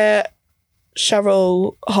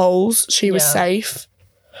Cheryl Holes. She was safe.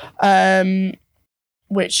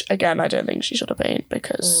 which again I don't think she should have been,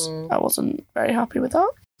 because I wasn't very happy with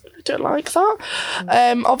that. I don't like that.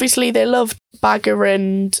 Obviously they loved Bagger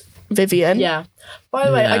and Vivian. Yeah. By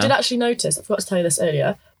the way, I did actually notice, I forgot to tell you this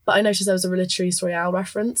earlier, but I noticed there was a Latrice Royale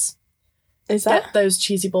reference. Is that? Get those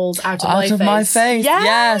cheesy balls out of my face.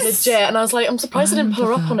 Yes. Legit. And I was like, I'm surprised I didn't pull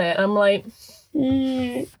her up on it. And I'm like...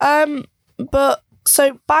 But,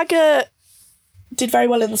 so Bagger did very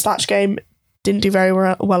well in the Snatch Game, didn't do very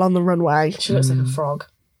well on the runway. She looks like a frog.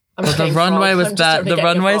 But the runway was bad. The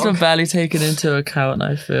runways were barely taken into account,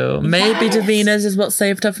 I feel. Maybe Davina's is what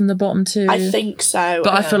saved her from the bottom two. I think so.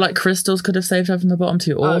 But I feel like Crystal's could have saved her from the bottom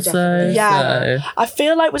two also. Definitely. Yeah. So. I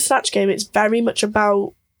feel like with Snatch Game, it's very much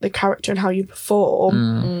about the character and how you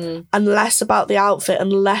perform, and less about the outfit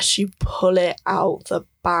unless you pull it out the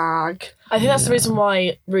bag. I think that's the reason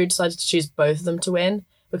why Ru decided to choose both of them to win,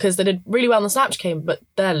 because they did really well in the Snatch Game, but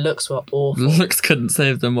their looks were awful. Looks couldn't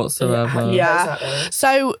save them whatsoever. Yeah. Exactly.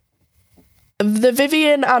 So the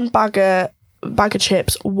Vivian and Bagger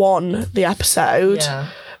Chips won the episode. Yeah.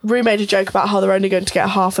 Ru made a joke about how they're only going to get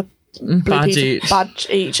half a Badge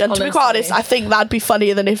each. And to be quite honest, I think that'd be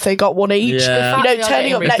funnier than if they got one each. Yeah. You know,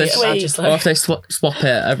 turning up next week. Or if they swap it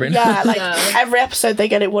every Yeah, like every episode they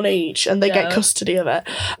get it one each and they get custody of it.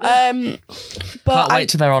 But can't wait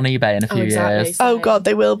till they're on eBay in a few years. Oh God,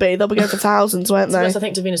 they will be. They'll be going for thousands, won't they? I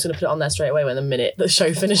think Davina's going to put it on there straight away when the minute the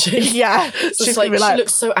show finishes. Yeah. So it's like, she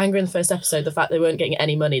looked so angry in the first episode, the fact they weren't getting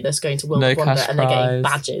any money, they're going to World of Wonder and they're getting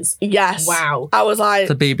badges. Yes. Wow. I was like...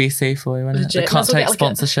 It's the BBC for you, isn't it? They can't take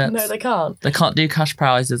sponsorships. No, they can't. They can't do cash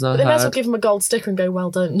prizes. But they might as well give them a gold sticker and go,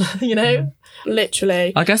 well done, you know?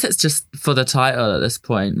 Literally. I guess it's just for the title at this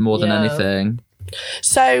point, more than anything.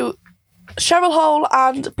 So, Cheryl Hole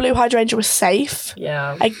and Blue Hydrangea were safe.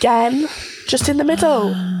 Yeah. Again, just in the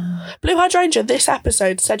middle. Blue Hydrangea, this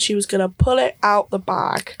episode, said she was going to pull it out the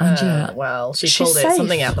bag. Well, she She's pulled safe.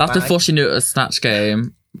 something out the That's bag. before she knew it was Snatch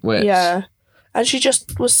Game, which... Yeah. And she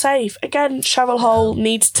just was safe. Again, Cheryl Hole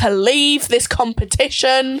needs to leave this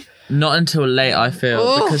competition. Not until late, I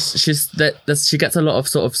feel, because she gets a lot of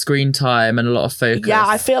sort of screen time and a lot of focus. Yeah,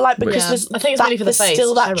 I feel like because I think it's really for the there's face.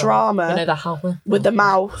 still that Cheryl. drama You know, the whole... with the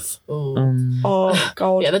mouth. Oh,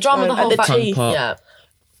 God. Yeah, the drama of the whole and the tongue teeth. pop. Yeah.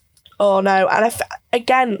 Oh, no. And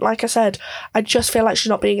again, like I said, I just feel like she's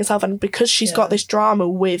not being herself. And because she's got this drama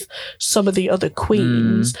with some of the other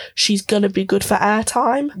queens, she's going to be good for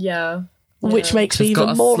airtime. Yeah. Which makes me She's even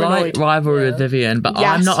got a more slight annoyed. rivalry with Vivian, but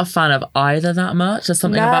I'm not a fan of either that much. There's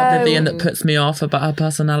something about Vivian that puts me off about her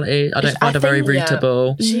personality. I don't find her very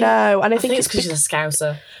readable. No, and I think it's because she's a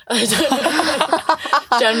scouser.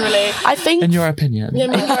 Generally. I think... In your opinion.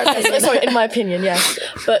 Yeah, sorry, in my opinion, yes.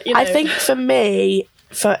 But, you know. I think for me,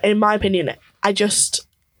 in my opinion,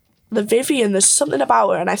 the Vivian, there's something about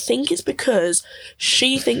her, and I think it's because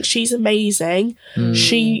she thinks she's amazing.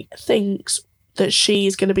 She thinks that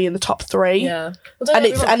she's going to be in the top 3. Yeah.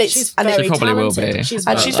 She's She probably will be. She's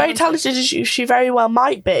very talented, and she very well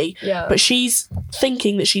might be. Yeah. But she's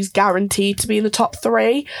thinking that she's guaranteed to be in the top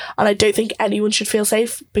 3, and I don't think anyone should feel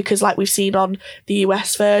safe because, like we've seen on the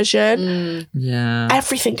US version,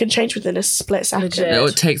 everything can change within a split second.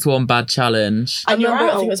 It takes one bad challenge. I remember,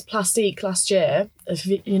 I think it was Plastique last year. Have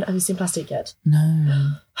you seen Plastique yet?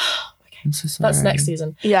 No. I'm so sorry. That's next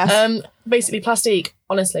season. Yes. Basically, Plastique,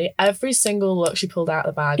 honestly, every single look she pulled out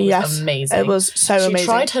of the bag was amazing. It was so amazing. She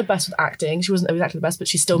tried her best with acting. She wasn't exactly the best, but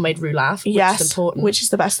she still made Ru laugh, which is important. Which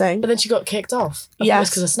is the best thing. But then she got kicked off.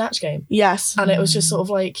 Yes. Because of Snatch Game. Yes. And it was just sort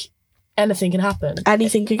of like, anything can happen.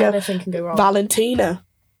 Anything can go. Anything can go wrong. Valentina.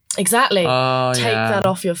 Exactly. Oh, Take that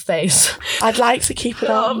off your face. I'd like to keep it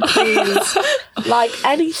on, please. Like,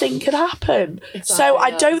 anything could happen. Exactly, so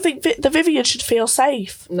I don't think the Vivian should feel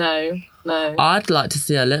safe. No. I'd like to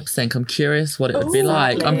see her lip sync. I'm curious what it would be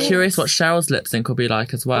like. I'm curious what Cheryl's lip sync will be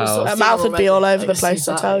like as well. Her mouth would be all over the place,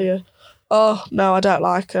 I tell you. Oh, no, I don't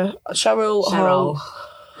like her. Cheryl.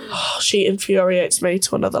 Oh, she infuriates me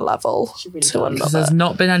to another level. There's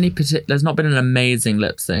not been an amazing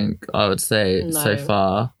lip sync, I would say, so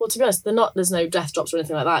far. Well, to be honest, there's no death drops or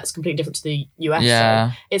anything like that. It's completely different to the US.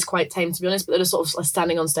 Yeah. So it's quite tame, to be honest, but they're just sort of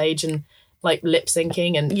standing on stage and like lip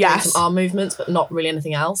syncing and doing some arm movements, but not really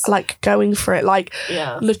anything else. Like going for it. Like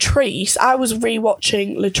Latrice, I was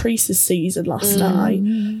rewatching Latrice's season last night,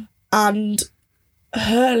 and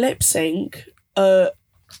her lip sync,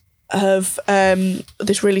 of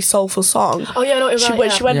this really soulful song. Oh yeah, no,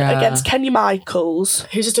 She went against Kenya Michaels,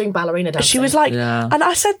 who's just doing ballerina dancing. She was like, and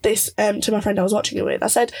I said this to my friend I was watching it with. I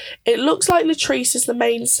said, it looks like Latrice is the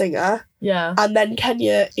main singer, and then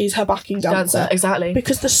Kenya is her backing dancer. Exactly,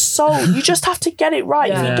 because the soul, you just have to get it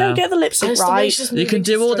right. If you don't get the lip sync right, you can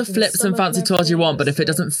do all the flips and fancy tours you want, but if it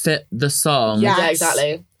doesn't fit the song, yeah,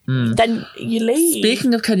 exactly. Then you leave.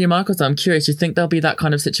 Speaking of Kenya Michaels, I'm curious, do you think there'll be that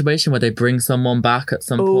kind of situation where they bring someone back at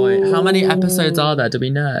some point? How many episodes are there? Do we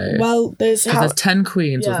know? Well, there's 10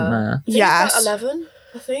 queens, wasn't there? Yes. 11,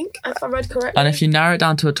 I think, if I read correctly. And if you narrow it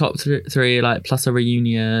down to a top three, like plus a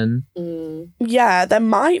reunion. Yeah, there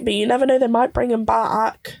might be. You never know, they might bring them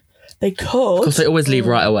back. They could. Of course, they always leave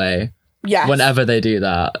right away. Yes. Whenever they do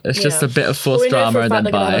that. It's just a bit of forced drama and then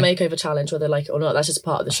they're bye. They're going to have a makeover challenge, whether they like it or not. That's just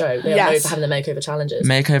part of the show. They are known for having the makeover challenges.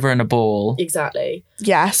 Makeover and a ball. Exactly.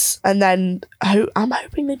 Yes. And then I'm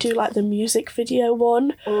hoping they do like the music video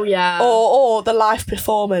one. Oh, yeah. Or the live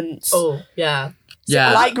performance. Oh, yeah.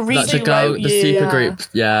 Yeah, like Read You Wrote You. The super group.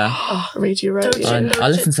 Yeah. Read You Wrote You. I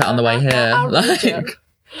listened to it on the way here.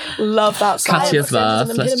 Love that song. Catchy as well.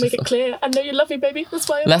 I'm going to make it clear. I know you love me, baby. That's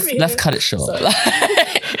why I'm here. Let's cut it short.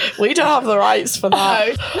 We don't have the rights for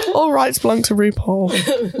that. All rights belong to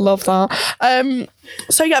RuPaul. Love that.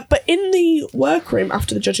 So yeah, but in the workroom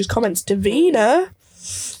after the judges' comments, Davina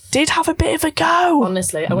did have a bit of a go.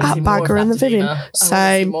 Honestly, I want to see more more of of that. that, Vivian. Davina.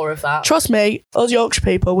 Same. More of that. Trust me, us Yorkshire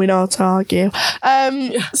people, we know how to argue.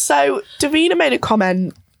 So Davina made a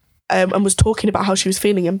comment and was talking about how she was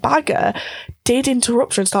feeling, and Bagger did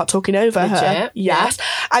interrupt her and start talking over her. Yes.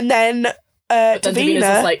 And then Davina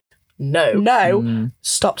was like, no,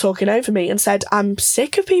 stop talking over me, and said, I'm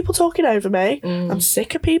sick of people talking over me. I'm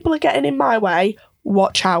sick of people getting in my way.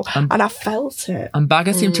 Watch out. And I felt it. And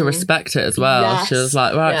Bagger seemed to respect it as well. Yes. She was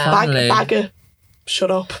like, right, finally. Bagger,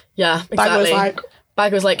 shut up. Yeah, exactly.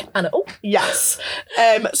 Bagger was like, Anna, oh. Yes.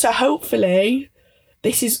 So hopefully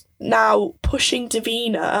this is now pushing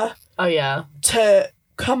Davina to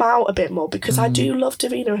come out a bit more, because I do love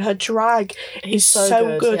Davina, and her drag is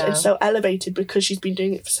so good and so elevated because she's been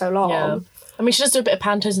doing it for so long. Yeah. I mean, she does do a bit of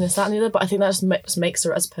pantos and this, that and the other, but I think that just makes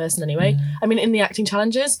her as a person anyway. I mean, in the acting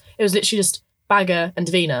challenges, it was literally just Bagger and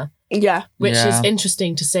Davina. Yeah. Which is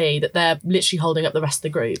interesting to see that they're literally holding up the rest of the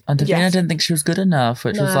group. And Davina didn't think she was good enough,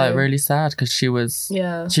 which was like really sad, because she was...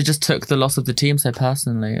 Yeah. She just took the loss of the team so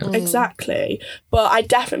personally. Exactly. But I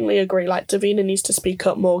definitely agree, like, Davina needs to speak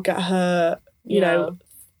up more, get her, you know,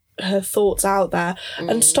 her thoughts out there,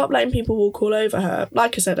 and stop letting people walk all over her.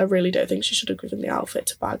 Like I said, I really don't think she should have given the outfit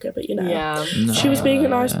to Bagger, but she was being a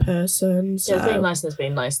nice person. So. Yeah, being nice is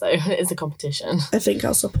being nice, though. It is a competition. I think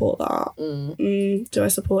I'll support that. Do I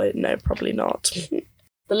support it? No, probably not.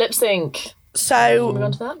 The lip sync. So,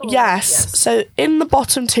 on to that, yes. So in the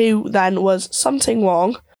bottom two then was Something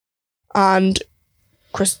Wrong and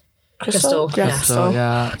Crystal. Yeah.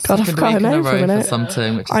 God, I forgot her name for a minute.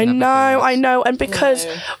 I know. And because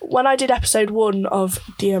when I did episode 1 of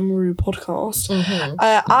DMRu podcast,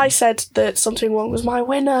 I said that Something Wrong was my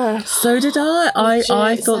winner. So did I.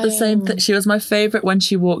 I thought the same thing. She was my favourite when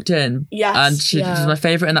she walked in. Yes. And she was my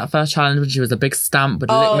favourite in that first challenge when she was a big stamp, would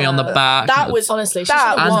lick me on the back. That was, honestly,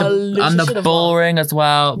 and the bullring as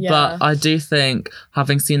well. Yeah. But I do think,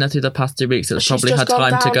 having seen her through the past 2 weeks, it was probably her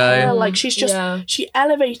time to go. Like, she's just, she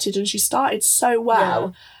elevated and she started so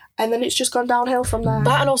well, and then it's just gone downhill from there.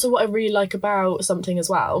 That, and also what I really like about Something as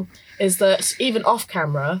well is that even off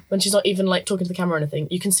camera, when she's not even like talking to the camera or anything,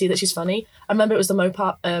 you can see that she's funny. I remember it was the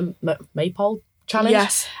Maypole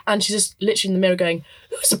challenge, and she's just literally in the mirror going,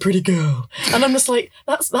 "Who's a pretty girl?" And I'm just like,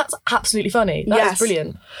 that's absolutely funny. That's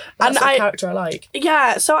brilliant. That's a character I like.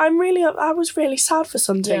 Yeah, so I was really sad for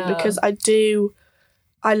Something, because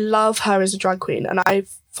I love her as a drag queen, and I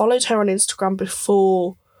followed her on Instagram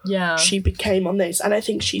before she became on this, and I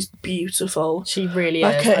think she's beautiful. She really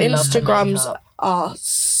is. Her Instagrams are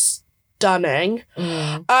stunning.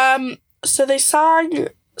 So they sang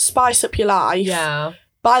Spice Up Your Life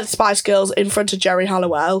by the Spice Girls in front of Jerry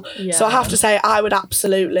Halliwell. So I have to say, I would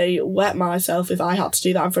absolutely wet myself if I had to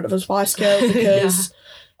do that in front of a Spice Girl, because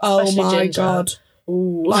oh my god,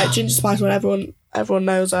 like Ginger Spice, when everyone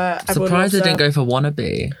knows her. Surprised they didn't go for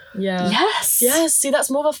Wannabe. Yes. See, that's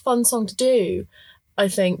more of a fun song to do, I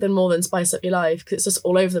think, than more than Spice Up Your Life, because it's just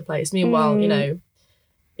all over the place. Meanwhile, you know,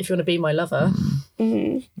 if you want to be my lover.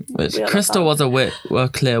 Which Crystal was a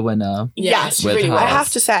clear winner. Yes, really I have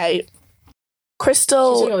to say,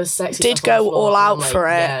 Crystal did go all out for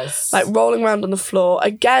it. Like rolling around on the floor.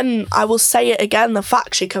 Again, I will say it again, the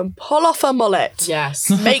fact she can pull off a mullet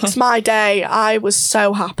makes my day. I was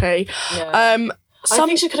so happy. I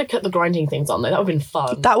think she could have kept the grinding things on though. That would have been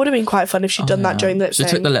fun. That would have been quite fun if she'd done that during the lip sync.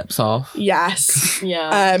 She took the lips off. Yes.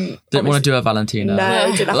 Yeah. Didn't want to do a Valentina.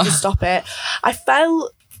 No, didn't have to stop it. I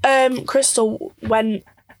felt Crystal went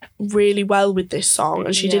really well with this song,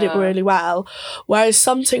 and she did it really well. Whereas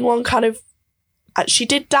Something One kind of, she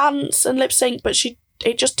did dance and lip sync, but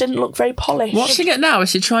it just didn't look very polished. Watching it now, is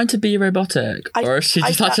she trying to be robotic, or is she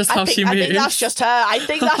that's just how she moves? I think that's just her. I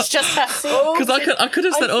think that's just her. Because I could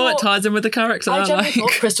have said, it ties in with the character. I generally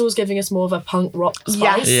thought Crystal was giving us more of a punk rock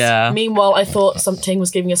spice. Yeah. Meanwhile, I thought Something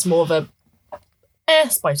was giving us more of a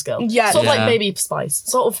Spice Girl. Yeah. Sort of like Baby Spice.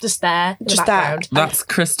 Sort of just there in the background. That's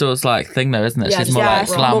Crystal's like thing though, isn't it? Yeah, She's more like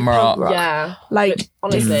glam rock. Yeah. Like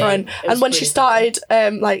honestly, different. And when she started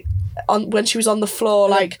when she was on the floor,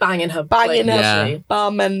 like banging her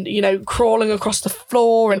bum and, you know, crawling across the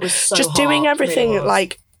floor and just doing everything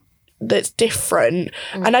like that's different.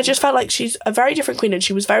 And I just felt like she's a very different queen, and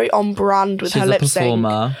she was very on brand with her lip sync.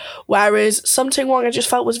 Whereas Something Wrong, I just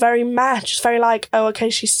felt was very meh, just very like, oh, okay,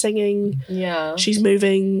 she's singing, she's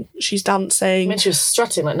moving, she's dancing. I mean, she was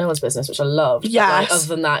strutting like no one's business, which I loved. Yes. Like, other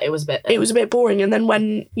than that, it was a bit boring. And then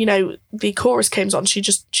when, you know, the chorus came on, she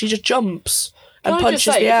just jumps and punches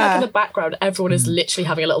the air. If you look in the background, everyone is literally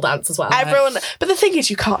having a little dance as well. Everyone, but the thing is,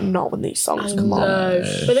 you can't not when these songs come on.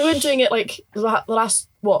 But they weren't doing it like the last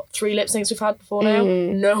 3 lip syncs we've had before now.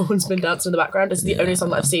 No one's been dancing in the background. This is the only song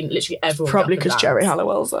that I've seen literally everyone. Probably because Jerry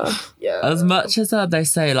Halliwell's there. Yeah. As much as they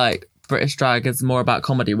say like British drag is more about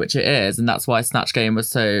comedy, which it is, and that's why Snatch Game was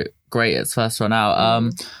so great its first run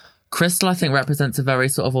out. Crystal, I think, represents a very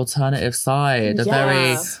sort of alternative side, a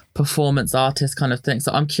very performance artist kind of thing.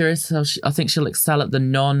 So I'm curious how I think she'll excel at the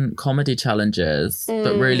non-comedy challenges,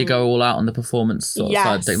 but really go all out on the performance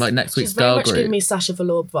side of thing. Like next week's girl group. She's very much giving me Sasha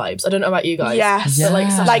Velour vibes. I don't know about you guys. Yes. But like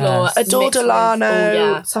Sasha Velour, Adore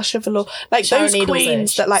Delano, Sasha Velour. Like those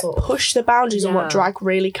queens that like push the boundaries on what drag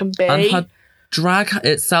really can be. And her drag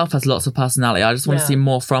itself has lots of personality. I just want to see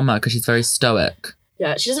more from her because she's very stoic.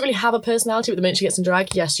 Yeah, she doesn't really have a personality, but the minute she gets in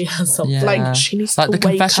drag, yes, she has something. Yeah. Like, she needs to the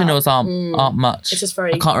confessionals aren't much. It's just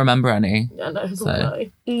very... I can't remember any. Yeah, no.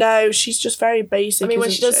 No, she's just very basic. I mean, when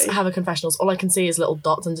she does have her confessionals, all I can see is little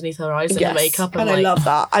dots underneath her eyes and her makeup. And I love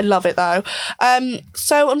that. I love it, though.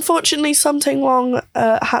 So, unfortunately, Something Wrong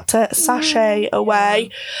had to sashay away.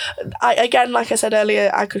 Again, like I said earlier,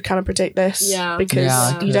 I could kind of predict this. Yeah.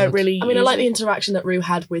 Because you don't really... I mean, I like the interaction that Ru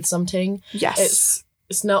had with Something. Yes.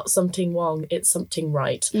 It's not Something Wrong, it's Something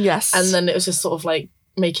Right. Yes. And then it was just sort of like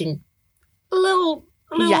making little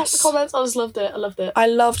comments. I just loved it. I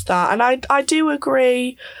loved that. And I do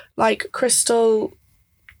agree, like, Crystal,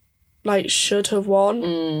 like, should have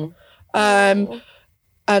won. And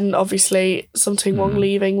obviously Something Wrong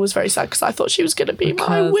leaving was very sad because I thought she was going to be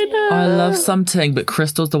my winner. I love Something, but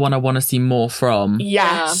Crystal's the one I want to see more from.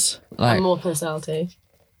 Yes. Yeah. And more personality.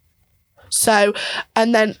 So,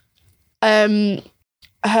 and then...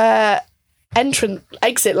 her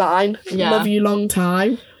exit line, love you long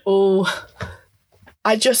time. Oh,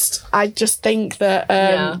 I just think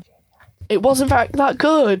that it wasn't that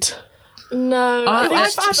good. No, I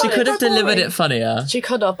think she could have delivered it funnier. She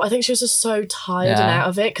could have. I think she was just so tired and out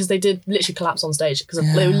of it because they did literally collapse on stage because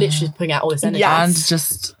they were literally putting out all this energy and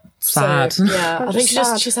just sad. So, I think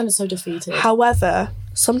she sounded so defeated. However,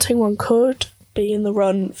 Something One could be in the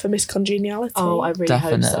run for Miss Congeniality. Oh, I really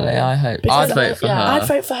Definitely, hope so. I hope. I'd vote for her. I'd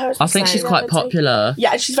vote for her. I think she's quite popular.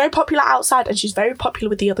 Yeah, she's very popular outside, and she's very popular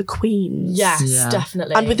with the other queens. Yes,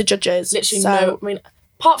 definitely. And with the judges. Literally, I mean,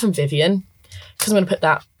 apart from Vivian, because I'm going to put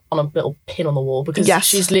that on a little pin on the wall, because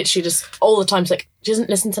she's literally just all the time, like, she doesn't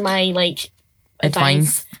listen to my, like,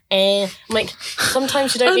 advice. I'm like,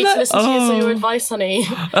 sometimes you don't need to listen to your advice, honey.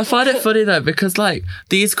 I find it funny though because like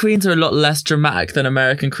these queens are a lot less dramatic than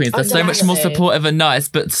American queens. They're so much more supportive and nice,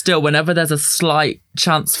 but still, whenever there's a slight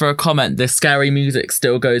chance for a comment, the scary music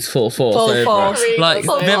still goes full force over it. Like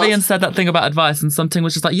Vivian said that thing about advice, and Something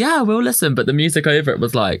was just like, yeah, we'll listen, but the music over it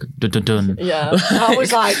was like dun dun dun. Yeah, I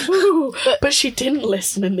was like, woo. But she didn't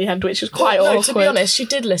listen in the end, which was quite awkward. To be honest, she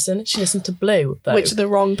did listen. She listened to Blue, though. Which is the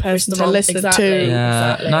wrong person to listen to.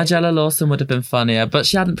 Yeah, Nigella Lawson would have been funnier, but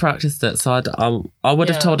she hadn't practiced it, so I would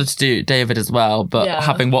have told her to do David as well, but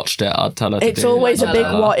having watched it, I'd tell her to do It's always a big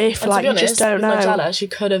what if, like, you just don't know. Nigella, she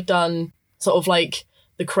could have done sort of like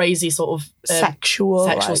the crazy sort of sexual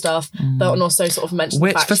stuff, but also sort of mentioned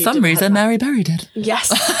which the fact for some reason Mary Berry did.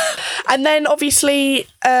 Yes. And then obviously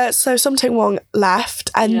so Something Wrong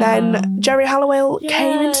left, and then Jerry Halliwell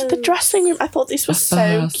came into the dressing room. I thought this was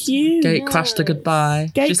so cute. Gate crashed a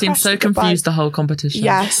goodbye. She seemed so confused the whole competition.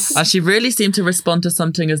 Yes. And she really seemed to respond to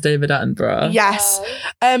Something as David Attenborough. Yes.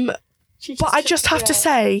 But I just have to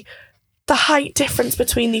say the height difference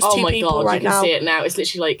between these two people right now. You can see it now. It's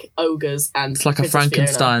literally like ogres and it's like a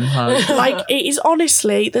Frankenstein hug. Like, it is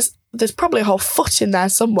honestly, there's probably a whole foot in there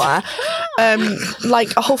somewhere.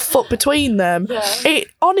 Like a whole foot between them. Yeah.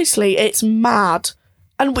 It's mad.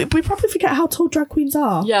 And we probably forget how tall drag queens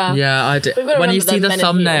are. Yeah, I do. When you see the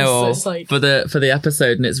thumbnail for the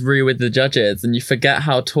episode and it's Ru with the judges, and you forget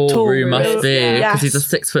how tall Ru must be because he's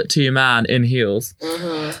a 6'2" man in heels.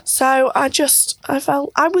 Mm-hmm. So I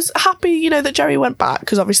was happy, that Jerry went back,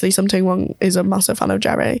 because obviously Something Wrong is a massive fan of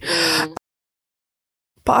Jerry.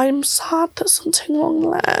 But I'm sad that Something Wrong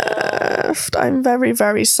left. I'm very,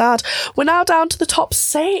 very sad. We're now down to the top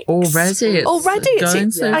 6. Already?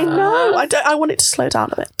 I know. I want it to slow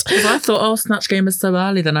down a bit. Because I thought, Snatch Game is so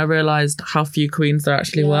early. Then I realised how few queens there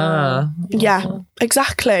actually were. Yeah,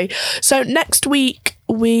 exactly. So next week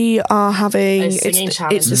we are having... It's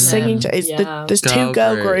the singing challenge. There's two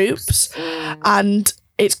girl groups. And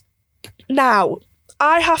it's... Now,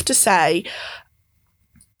 I have to say...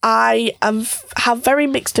 I have very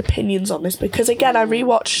mixed opinions on this, because again I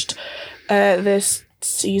rewatched this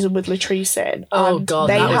season with Latrice in.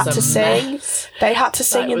 They had to sing. They had to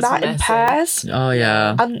sing in pairs. Oh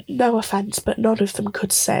yeah. And no offence, but none of them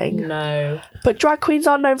could sing. No. But drag queens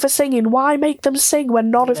aren't known for singing. Why make them sing when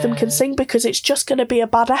none of them can sing? Because it's just going to be a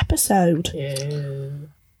bad episode. Yeah.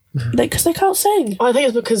 Because they can't sing. I think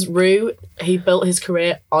it's because Ru, he built his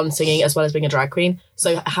career on singing as well as being a drag queen.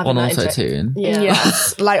 So having on auto-tune.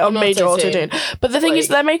 Yes, like on major auto-tune. But the thing is,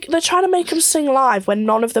 they're trying to make them sing live when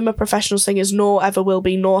none of them are professional singers, nor ever will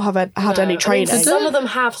be, nor have had any training. Some of them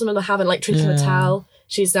have, some of them haven't. Like Trixie Mattel,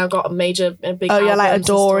 she's now got a big album. Like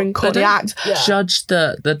Adore and Cardiac. Judge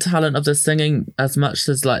the talent of the singing as much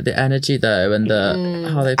as like the energy though, and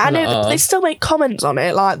how they pull it off. They still make comments on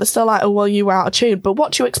it, like they're still like, oh well, you were out of tune. But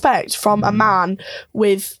what do you expect from a man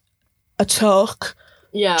with a tuck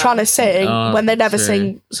trying to sing when they never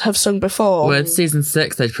have sung before? With season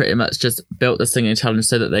 6, they pretty much just built the singing challenge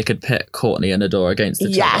so that they could pit Courtney and Adore against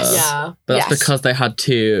each other. Yeah. But that's because they had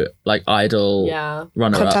two like idol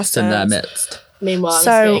runner-ups in their midst. Meanwhile,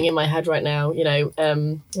 I'm getting in my head right now,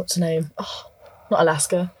 what's her name? Oh, not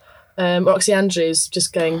Alaska. Roxy Andrews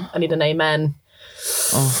just going, I need an amen.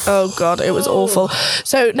 Oh God, it was awful.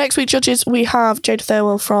 So next week, judges, we have Jada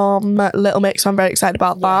Thirlwell from Little Mix. I'm very excited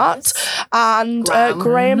about that. And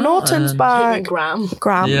Graham Norton's back. Graham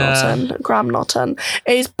Norton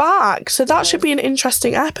is back. So that should be an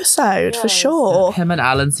interesting episode for sure. Him and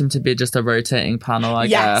Alan seem to be just a rotating panel, I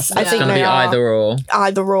guess. I think it's going to be either or.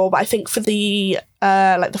 But I think for the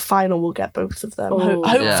the final, we'll get both of them.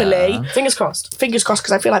 Hopefully. Fingers crossed,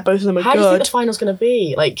 because I feel like both of them are good. How do you think the final's going to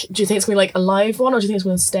be? Like, do you think it's going to be like a live one, or do you think it's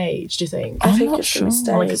going to stage? Do you think? I think it's going to be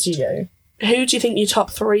staged. Like a studio. Who do you think your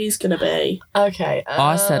top 3 is going to be? Okay.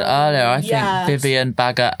 I said earlier, I think Vivian,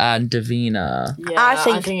 Bagger, and Davina. Yeah, I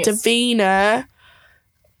think Davina,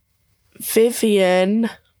 Vivian.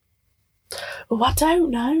 Oh, I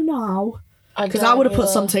don't know now. Because I would have put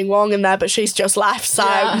Something Wrong in there, but she's just left, so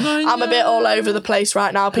I'm a bit all over the place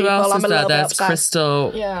right now, people. I'm a little bit upset.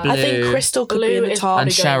 Crystal, Blue. I think Crystal could be in the top. And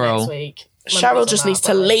Cheryl. Next week. Cheryl just needs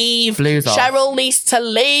to leave. Cheryl needs to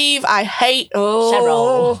leave. I hate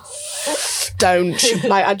Cheryl. Don't.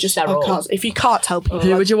 I can't. If you can't tell people.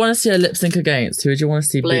 Who would you want to see a lip sync against? Who would you want to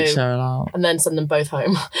see beat Cheryl out? And then send them both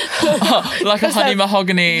home. Like a Honey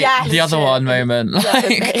Mahogany, the other one moment.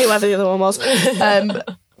 Whoever the other one was.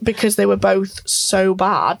 Because they were both so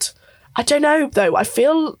bad. I don't know, though. I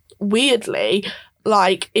feel weirdly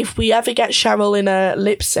like if we ever get Cheryl in a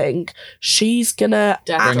lip sync, she's gonna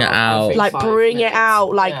bring it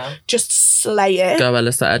out, just slay it. Go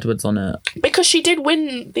Alyssa Edwards on it. Because she did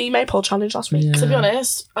win the Maypole challenge last week. Yeah. To be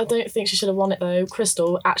honest, I don't think she should have won it though.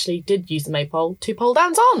 Crystal actually did use the Maypole to pole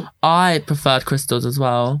dance on. I preferred Crystal's as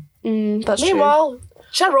well. That's Meanwhile,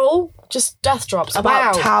 Cheryl just death drops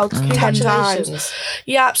about 10 times.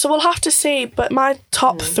 Yeah, so we'll have to see. But my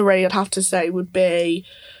top 3, I'd have to say, would be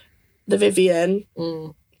the Vivian,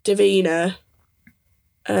 Davina.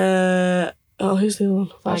 Who's the other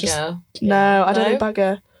one? Bagger. I don't know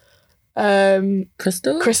Bagger.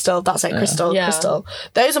 Crystal, that's it. Crystal.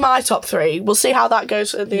 Those are my top 3. We'll see how that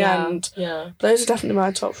goes at the end. Those are definitely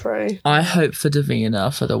my top 3. I hope for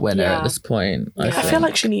Davina for the winner at this point. I feel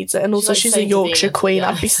like she needs it, and also she's a Yorkshire queen.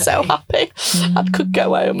 I'd be so happy. I could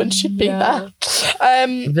go home and she'd be there.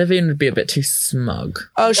 Vivian would be a bit too smug.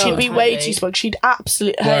 She'd be way too smug. She'd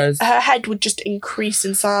absolutely her head would just increase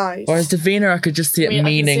in size. Whereas Davina, I could just see it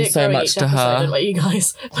meaning so much to her. I don't know about you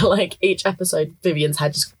guys, but like each episode, Vivian's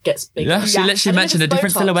head just gets bigger Yeah, she literally mentioned a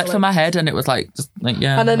different silhouette for my head, and it was like, just like,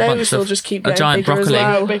 yeah. And the nose will just keep getting bigger broccoli. As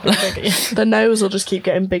well. Bigger, the nose will just keep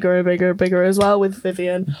getting bigger and bigger and bigger as well with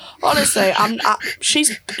Vivienne. Honestly,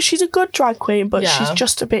 she's a good drag queen, but she's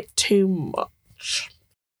just a bit too much.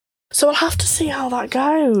 So I'll have to see how that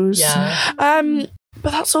goes. Yeah.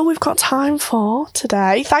 But that's all we've got time for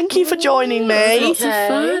today. Thank you for joining me.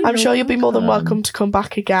 I'm sure you'll be more than welcome to come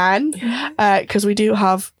back again, because we do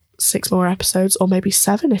have 6 more episodes, or maybe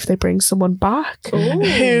 7 if they bring someone back. Ooh.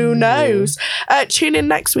 Who knows? Tune in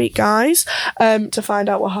next week, guys, to find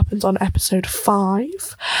out what happens on episode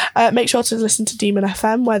 5. Make sure to listen to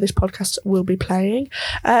DemonFM, where this podcast will be playing.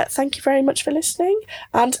 Thank you very much for listening,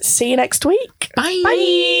 and see you next week. Bye.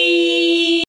 Bye.